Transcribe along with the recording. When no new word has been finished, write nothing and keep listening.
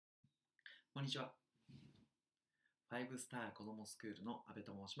こんにちは。5スター子どもスクールの阿部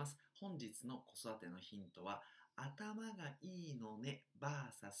と申します。本日の子育てのヒントは、頭がいいのね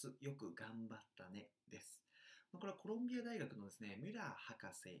VS よく頑張ったねです。これはコロンビア大学のですね、ミュラー博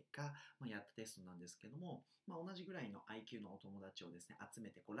士がやったテストなんですけども、同じぐらいの IQ のお友達をですね、集め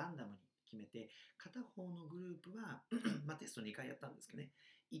てランダムに決めて、片方のグループはテスト2回やったんですけどね、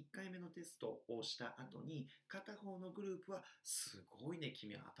1回目のテストをした後に、片方のグループは、すごいね、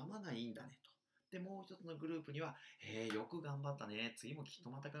君は頭がいいんだねと。で、もう一つのグループには、よく頑張ったね。次もきっと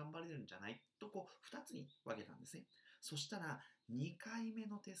また頑張れるんじゃないと、2つに分けたんですね。そしたら、2回目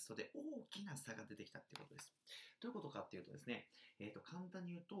のテストで大きな差が出てきたっていうことです。どういうことかっていうとですね、簡単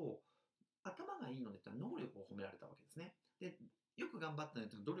に言うと、頭がいいのでって能力を褒められたわけですね。で、よく頑張ったね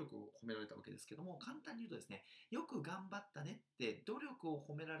という努力を褒められたわけですけども、簡単に言うとですね、よく頑張ったねって努力を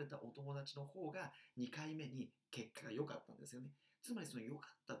褒められたお友達の方が2回目に結果が良かったんですよね。つまりその良か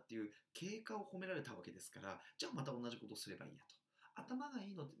ったっていう経過を褒められたわけですから、じゃあまた同じことをすればいいやと。頭がい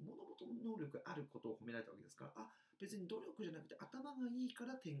いのって物事の能力あることを褒められたわけですから、別に努力じゃなくて頭がいいか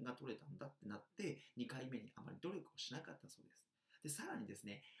ら点が取れたんだってなって、2回目にあまり努力をしなかったそうです。で、さらにです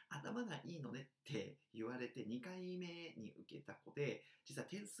ね、頭がいいのねって言われて2回目に受けた子で、実は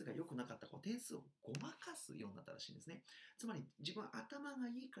点数が良くなかった子、点数をごまかすようになったらしいんですね。つまり自分は頭が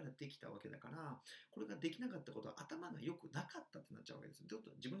いいからできたわけだから、これができなかったことは頭が良くなかったってなっちゃうわけですよ。ということ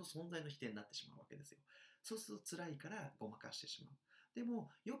は自分の存在の否定になってしまうわけですよ。そうすると辛いからごまかしてしまう。で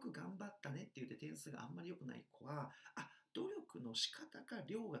も、よく頑張ったねって言って点数があんまり良くない子は、努力の仕方か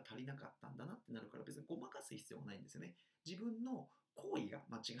量が足りなかったんだなってなるから、別にごまかす必要はないんですよね。自分の行為が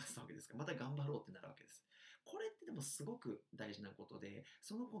間違ってたわけですから、また頑張ろうってなるわけです。これってでもすごく大事なことで、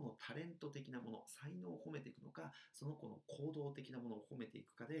その子のタレント的なもの、才能を褒めていくのか、その子の行動的なものを褒めてい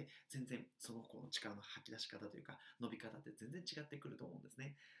くかで、全然その子の力の吐き出し方というか、伸び方って全然違ってくると思うんです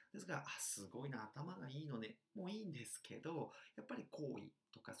ね。ですが、すごいな、頭がいいのね、もういいんですけど、やっぱり行為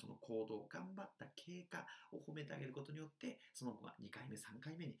とかその行動、頑張った経過を褒めてあげることによって、その子が2回目、3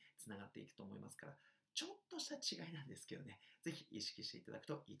回目につながっていくと思いますから、ちょっとした違いなんですけどね、ぜひ意識していただく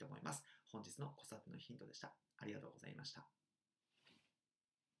といいと思います。本日の子育てのヒントでした。ありがとうございました。